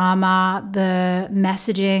your dharma, the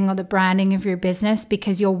messaging or the branding of your business,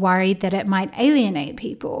 because you're worried that it might alienate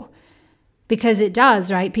people. Because it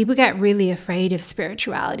does, right? People get really afraid of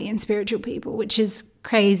spirituality and spiritual people, which is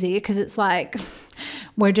crazy because it's like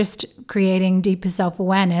we're just creating deeper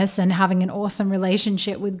self-awareness and having an awesome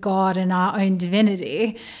relationship with God and our own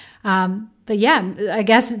divinity. But yeah, I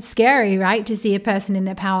guess it's scary, right? To see a person in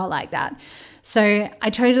their power like that. So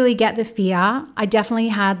I totally get the fear. I definitely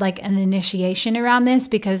had like an initiation around this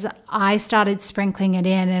because I started sprinkling it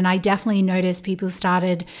in, and I definitely noticed people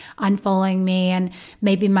started unfollowing me, and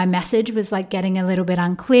maybe my message was like getting a little bit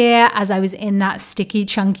unclear as I was in that sticky,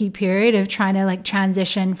 chunky period of trying to like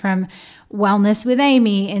transition from wellness with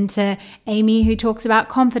Amy into Amy who talks about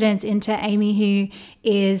confidence, into Amy who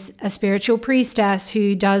is a spiritual priestess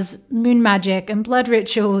who does moon magic and blood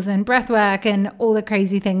rituals and breath work and all the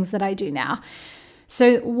crazy things that I do now.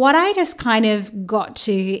 So what I just kind of got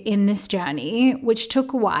to in this journey, which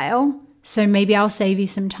took a while, so maybe I'll save you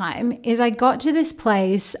some time, is I got to this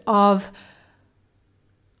place of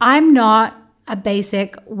I'm not a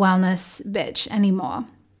basic wellness bitch anymore.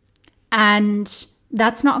 And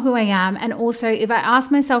that's not who I am. And also, if I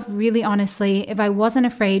ask myself really honestly, if I wasn't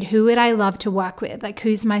afraid, who would I love to work with? Like,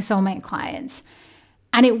 who's my soulmate clients?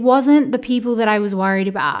 And it wasn't the people that I was worried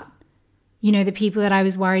about. You know, the people that I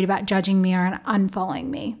was worried about judging me or unfollowing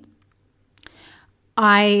me.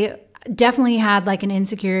 I definitely had like an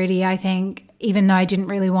insecurity, I think, even though I didn't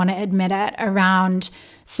really want to admit it, around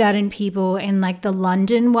certain people in like the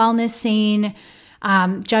London wellness scene,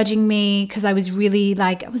 judging me because I was really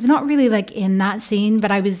like, I was not really like in that scene,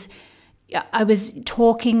 but I was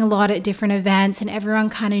talking a lot at different events and everyone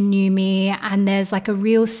kind of knew me, and there's like a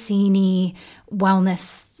real sceney wellness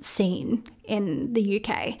scene in the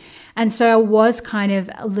UK. And so I was kind of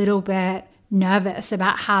a little bit nervous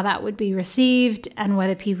about how that would be received and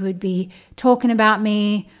whether people would be talking about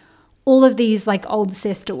me, all of these like old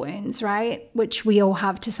sister wounds, right? Which we all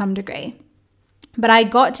have to some degree. But I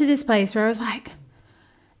got to this place where I was like,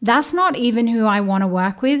 that's not even who I want to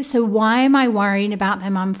work with. So why am I worried about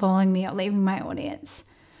them unfollowing me or leaving my audience?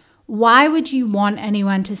 Why would you want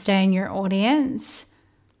anyone to stay in your audience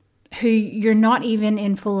who you're not even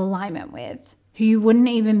in full alignment with, who you wouldn't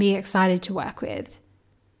even be excited to work with?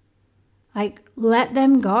 Like, let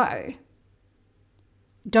them go.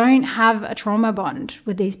 Don't have a trauma bond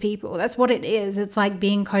with these people. That's what it is. It's like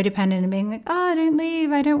being codependent and being like, oh, don't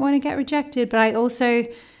leave. I don't want to get rejected. But I also,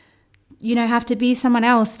 have to be someone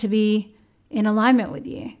else to be in alignment with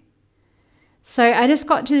you. So I just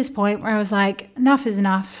got to this point where I was like, enough is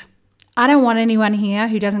enough. I don't want anyone here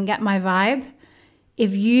who doesn't get my vibe.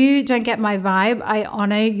 If you don't get my vibe, I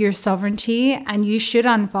honor your sovereignty and you should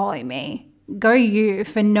unfollow me. Go you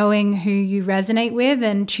for knowing who you resonate with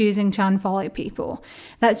and choosing to unfollow people.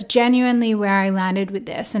 That's genuinely where I landed with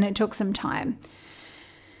this, and it took some time.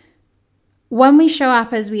 When we show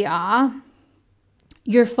up as we are,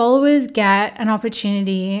 your followers get an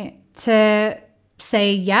opportunity to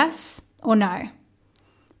say yes or no.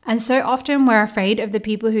 And so often we're afraid of the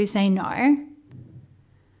people who say no,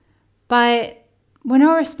 but we're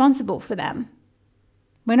not responsible for them.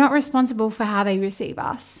 We're not responsible for how they receive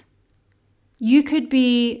us. You could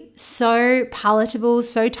be so palatable,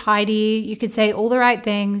 so tidy. You could say all the right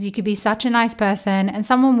things. You could be such a nice person, and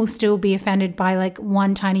someone will still be offended by like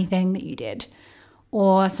one tiny thing that you did,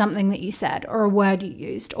 or something that you said, or a word you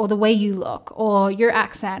used, or the way you look, or your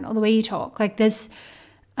accent, or the way you talk. Like there's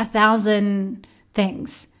 1,000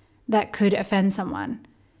 things that could offend someone.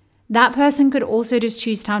 That person could also just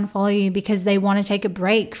choose to unfollow you because they want to take a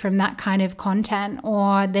break from that kind of content,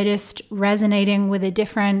 or they're just resonating with a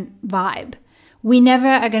different vibe. We never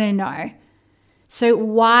are going to know. So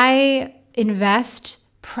why invest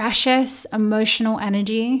precious emotional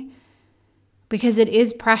energy, because it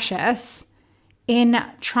is precious, in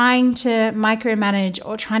trying to micromanage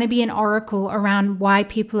or trying to be an oracle around why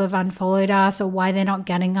people have unfollowed us or why they're not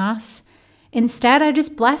getting us? Instead, I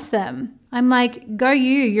just bless them. I'm like, go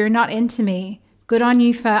you, you're not into me. Good on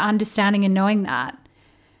you for understanding and knowing that.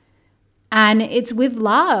 And it's with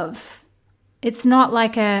love. It's not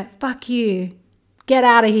like a, fuck you, get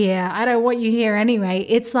out of here. I don't want you here anyway.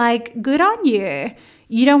 It's like, good on you.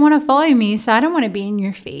 You don't want to follow me, so I don't want to be in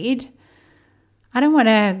your feed. I don't want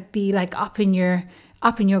to be like up in your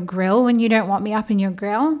grill when you don't want me up in your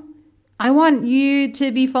grill. I want you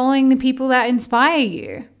to be following the people that inspire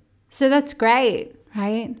you. So that's great,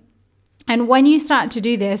 right? And when you start to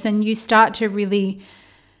do this and you start to really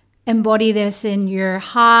embody this in your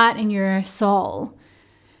heart and your soul,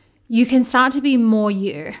 you can start to be more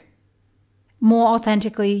you, more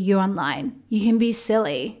authentically you online. You can be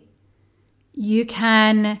silly. You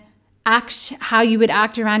can act how you would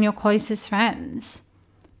act around your closest friends.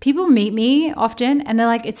 People meet me often and they're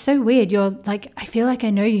like, it's so weird. You're like, I feel like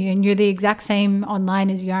I know you and you're the exact same online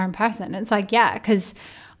as you are in person. It's like, yeah, because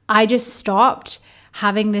I just stopped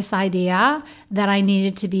having this idea that I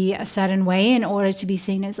needed to be a certain way in order to be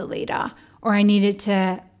seen as a leader, or I needed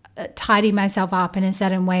to tidy myself up in a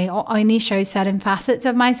certain way, or only show certain facets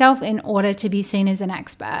of myself in order to be seen as an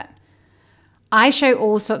expert. I show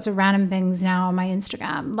all sorts of random things now on my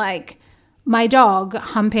Instagram, like my dog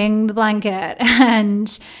humping the blanket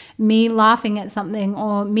and me laughing at something,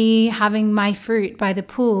 or me having my fruit by the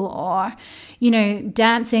pool, or,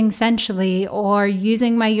 dancing sensually, or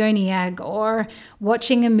using my yoni egg, or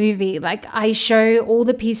watching a movie. Like I show all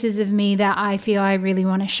the pieces of me that I feel I really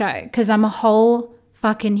want to show, because I'm a whole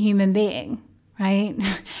fucking human being, right?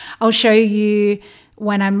 I'll show you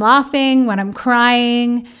when I'm laughing, when I'm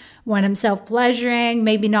crying, when I'm self-pleasuring,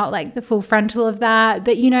 maybe not like the full frontal of that,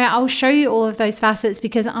 but I'll show you all of those facets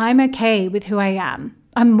because I'm okay with who I am.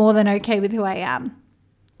 I'm more than okay with who I am.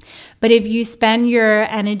 But if you spend your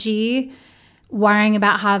energy worrying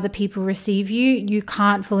about how the people receive you, you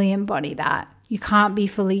can't fully embody that. You can't be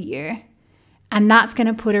fully you. And that's going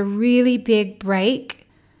to put a really big brake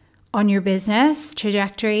on your business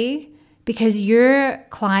trajectory, because your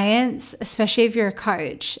clients, especially if you're a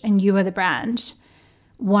coach and you are the brand,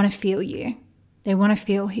 want to feel you. They want to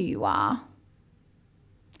feel who you are.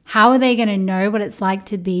 How are they going to know what it's like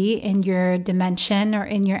to be in your dimension or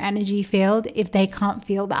in your energy field if they can't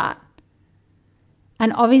feel that?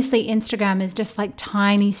 And obviously Instagram is just like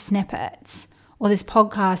tiny snippets, or this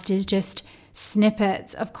podcast is just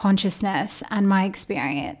snippets of consciousness and my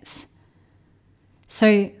experience.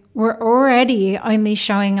 So we're already only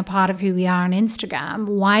showing a part of who we are on Instagram.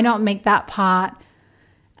 Why not make that part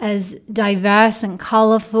as diverse and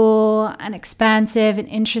colorful and expansive and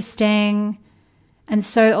interesting and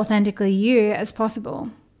so authentically you as possible?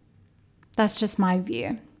 That's just my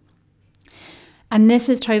view. And this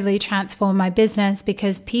has totally transformed my business,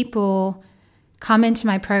 because people come into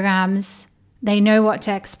my programs, they know what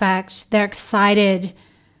to expect, they're excited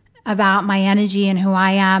about my energy and who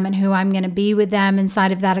I am and who I'm going to be with them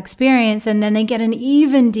inside of that experience. And then they get an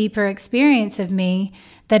even deeper experience of me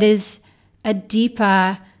that is a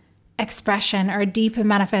deeper expression or a deeper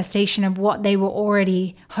manifestation of what they were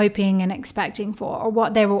already hoping and expecting for, or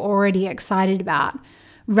what they were already excited about,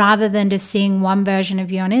 rather than just seeing one version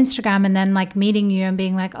of you on Instagram and then like meeting you and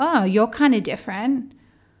being like, oh, you're kind of different.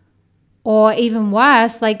 Or even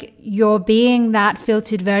worse, like you're being that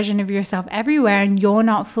filtered version of yourself everywhere and you're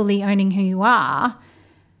not fully owning who you are.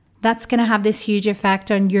 That's going to have this huge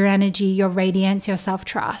effect on your energy, your radiance, your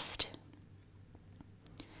self-trust.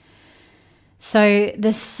 So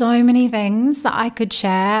there's so many things that I could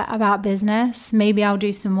share about business. Maybe I'll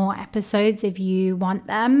do some more episodes if you want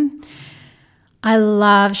them. I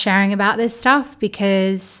love sharing about this stuff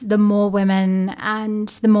because the more women and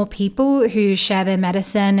the more people who share their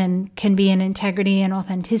medicine and can be in integrity and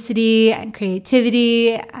authenticity and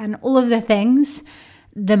creativity and all of the things,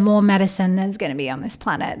 the more medicine there's going to be on this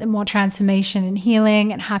planet, the more transformation and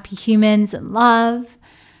healing and happy humans and love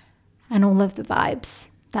and all of the vibes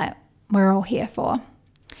that we're all here for.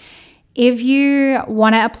 If you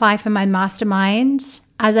want to apply for my mastermind,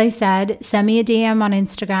 as I said, send me a DM on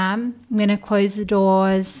Instagram. I'm going to close the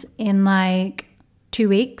doors in like 2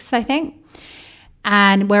 weeks, I think.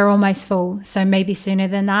 And we're almost full, so maybe sooner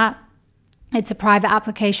than that. It's a private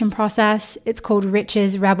application process. It's called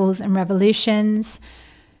Riches, Rebels, and Revolutions.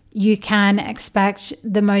 You can expect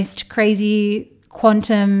the most crazy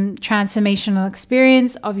quantum transformational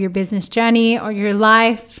experience of your business journey or your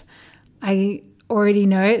life. I already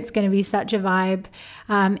know it's going to be such a vibe.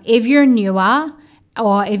 If you're newer,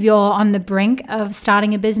 or if you're on the brink of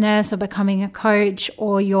starting a business or becoming a coach,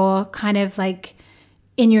 or you're kind of like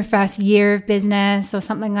in your first year of business or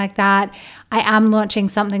something like that, I am launching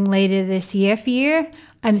something later this year for you.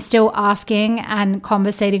 I'm still asking and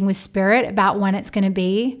conversating with Spirit about when it's going to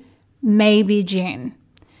be, maybe June.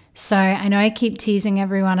 So I know I keep teasing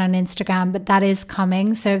everyone on Instagram, but that is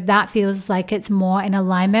coming. So if that feels like it's more in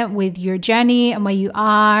alignment with your journey and where you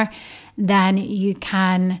are, then you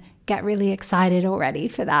can get really excited already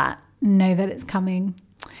for that. Know that it's coming.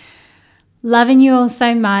 Loving you all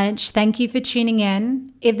so much. Thank you for tuning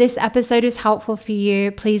in. If this episode is helpful for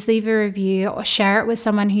you, please leave a review or share it with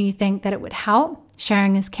someone who you think that it would help.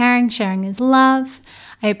 Sharing is caring, sharing is love.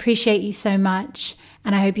 I appreciate you so much.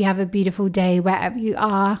 And I hope you have a beautiful day wherever you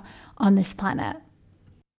are on this planet.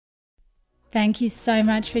 Thank you so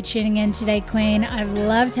much for tuning in today, Queen. I've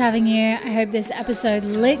loved having you. I hope this episode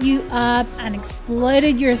lit you up and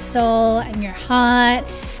exploded your soul and your heart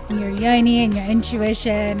and your yoni and your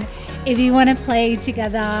intuition. If you want to play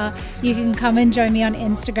together, you can come and join me on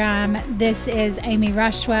Instagram. This is Amy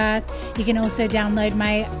Rushworth. You can also download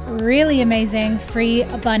my really amazing free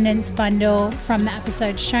abundance bundle from the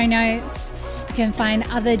episode show notes. You can find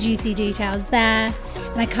other juicy details there.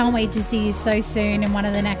 And I can't wait to see you so soon in one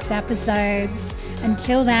of the next episodes.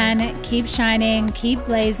 Until then, keep shining, keep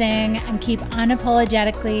blazing, and keep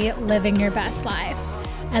unapologetically living your best life.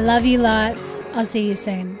 I love you lots. I'll see you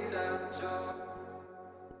soon.